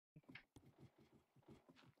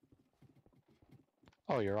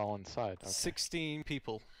Oh, you're all inside. Okay. 16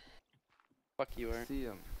 people. Fuck you, are. See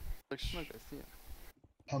him. Look, I see him.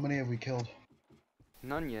 How many have we killed?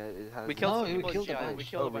 None yet. It has. We killed some we people in killed G a Island. bunch.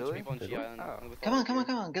 We killed Oh, a bunch really? of people in Did G we? Island. Oh. Come on, come on,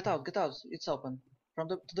 come on! Get out, get out! It's open. From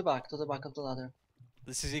to the back of the ladder.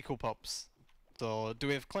 This is equal pops. So, do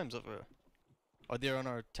we have claims over it? Or they're on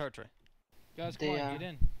our territory? Guys, They, come on, get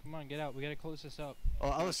in. Come on, get out. We gotta close this up. Oh,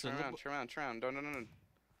 Alistair, Turn around.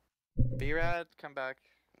 No. B-Rad, come back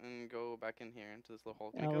and go back in here into this little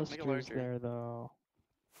hole. Can you go make it Alistair's larger? there though.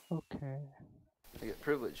 Okay. I get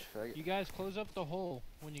privilege. Faggot. You guys close up the hole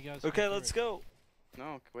when you guys. okay, let's go.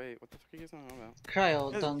 No, wait. What the fuck are you guys talking about?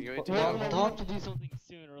 Cryo, Yes, don't, you wait Well, we have don't, to do something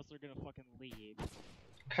soon, or else they're gonna fucking leave.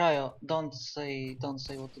 Cryo, don't say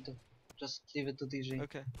what to do. Just leave it to DG.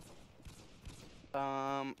 Okay.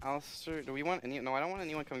 Alistair, do we want any? No, I don't want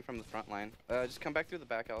anyone coming from the front line. Just come back through the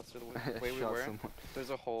back, Alistair, the way we Shot were. someone. There's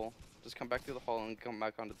a hole. Just come back through the hole and come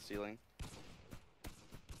back onto the ceiling.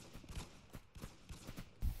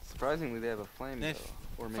 Surprisingly, they have a flame Nif,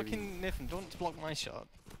 though. Or maybe. fucking Nathan, don't block my shot.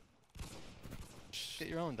 Get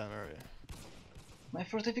your own down area. My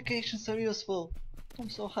fortifications are useful. I'm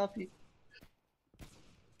so happy.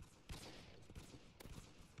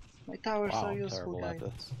 My towers Wow, are I'm useful, terrible at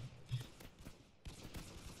guys. this.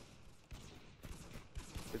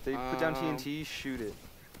 If they put down TNT, shoot it.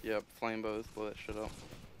 Yep, flame bows, blow that shit up.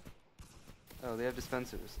 Oh, they have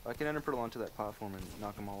dispensers. I can enter portal onto that platform and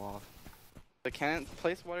knock them all off. The cannon,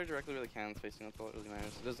 place water directly where the cannon's facing, that's all that really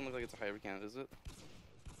matters. It doesn't look like it's a hybrid cannon, is it?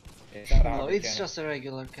 No, it's just a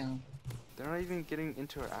regular cannon. They're not even getting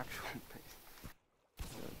into our actual base.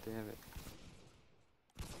 God damn it.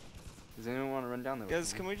 Does anyone want to run down there?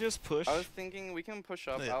 Guys, can we just push? I was thinking we can push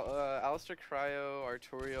up. Yeah. Alistair, Cryo,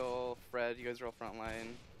 Arturial, Fred, you guys are all front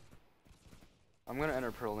line. I'm gonna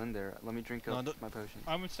enter pearl in there. Let me drink No, up don't- my potion.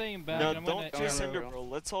 I'm staying back. No, and I'm gonna don't just arrow. ender pearl.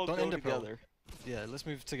 Let's all Don't go ender pearl. together. Yeah, let's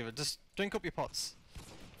move together. Just drink up your pots.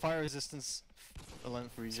 Fire resistance,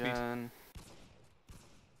 length, speed. Regen.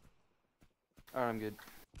 Alright, I'm good.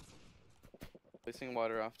 Placing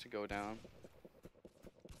water off to go down.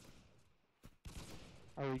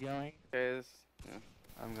 Are we going? Guys, yeah.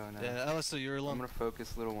 I'm going now. Yeah, Alistair, you're I'm alone. gonna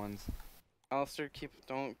focus little ones. Alistair,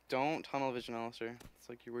 don't tunnel vision, Alistair. It's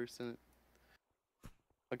like you're worse than it.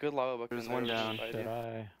 A good lava bucket. There's in there one would down. provide Should you.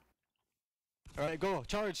 I? Alright, go.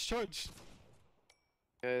 Charge.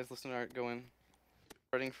 Guys, listen to Art, go in.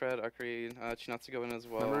 Spreading Fred, Akri, Chinatsu go in as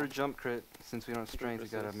well. Remember to jump crit. Since we don't have strength, we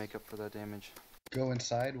gotta Resist. make up for that damage. Go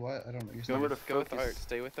inside? What? I don't know. Remember to Go with focus.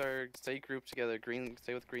 Art. Stay grouped together.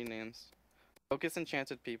 Stay with green names. Focus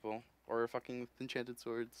enchanted people. Or fucking enchanted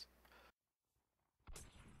swords.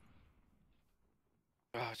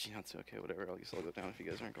 Oh, Chinatsu, okay, whatever. I guess I'll go down if you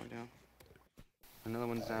guys aren't going down. Another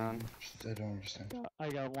one's down. I don't understand. I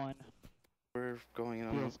got one. We're going in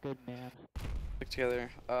on Feels good, man. stick together.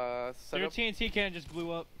 Set Their up. TNT cannon just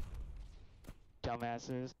blew up.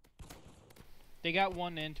 Dumbasses. They got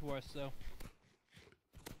one into us though.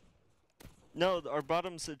 No, our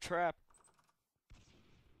bottom's a trap.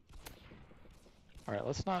 Alright,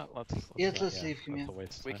 let's Yeah, let's leave him, that's yeah. a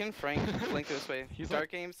waste of We time. can flank this way. He's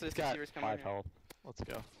Dark games to He's the got receivers coming 5 here. health. Let's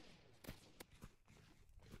go.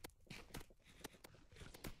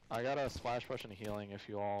 I got a splash push and healing if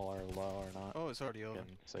you all are low or not. Oh, it's already over. Can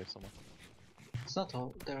save someone. It's not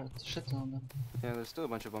all. There are shit on them. Yeah, there's still a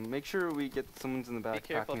bunch of them. Make sure we get someone's in the Be back.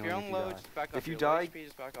 careful. Pack If you're meal on low, just back off. If you You're low die- HP,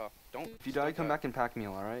 just back off. Don't. If you die, come back and pack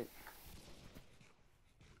meal, alright?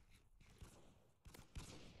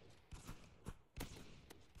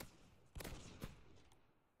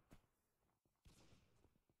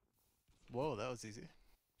 Whoa, that was easy.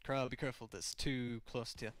 Crowd, be careful. That's too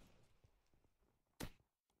close to you.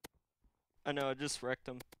 I know. I just wrecked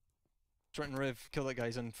him. Threaten Riv. Kill that guy.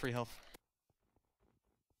 He's on free health.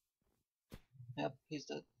 Yep, he's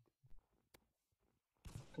dead.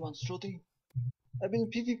 Come on, Strutty. I'm in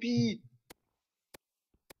PvP!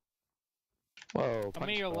 Whoa, How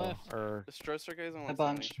many are punch left? bow, Or The Strosser guy's on A 1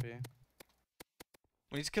 bunch. HP.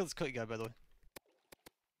 We just killed this cutty guy, by the way.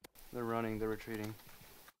 They're running, they're retreating.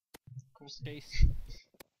 Of course. Chase.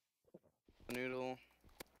 Noodle.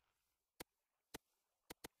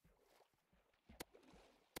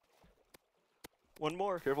 One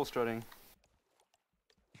more. Careful strutting.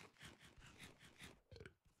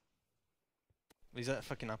 He's at a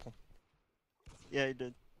fucking apple. Yeah, he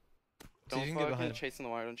did. See if you can get Don't behind him. chase in the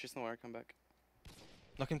wire. Don't chase in the wire. Come back.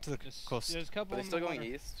 Knock him to the coast. There's a couple Are they in still the going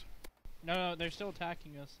water. east? No, they're still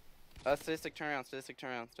attacking us. Statistic turnaround. Statistic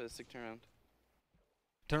turnaround. Statistic turnaround.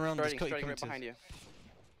 Turn around. This Starting. cutty Starting coming right to us. behind you.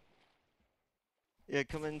 Yeah,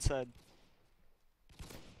 come inside.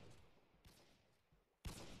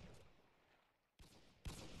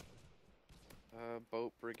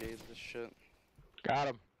 Boat brigade this shit. Got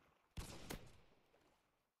him.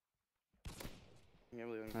 Can't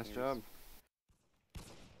believe Nice anything job.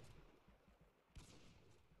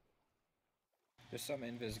 There's some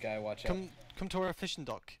invis guy, watch out. Come to our fishing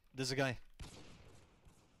dock. There's a guy.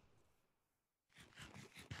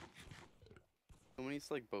 Someone needs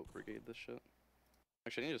to like boat brigade this shit.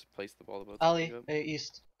 Actually, I need to just place the ball about. Ali,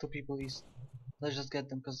 east. 2 people east. Let's just get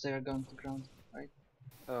them because they are going to ground, right?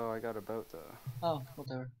 Oh, I got a boat though. Oh,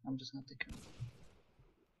 whatever. I'm just gonna take care of it.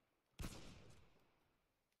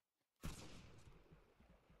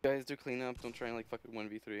 Guys, do clean up. Don't try and like fucking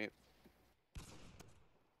 1v3.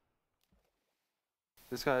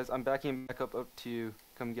 This guy's. I'm backing him back up to you.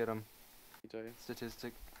 Come get him. You die.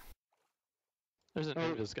 Statistic. There's a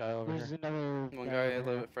this guy over here. another One guy a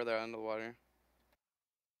little bit further out in the water.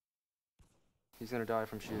 He's gonna die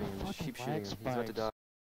from shooting him. Just Fucking keep shooting him. lag He's about to spikes. die.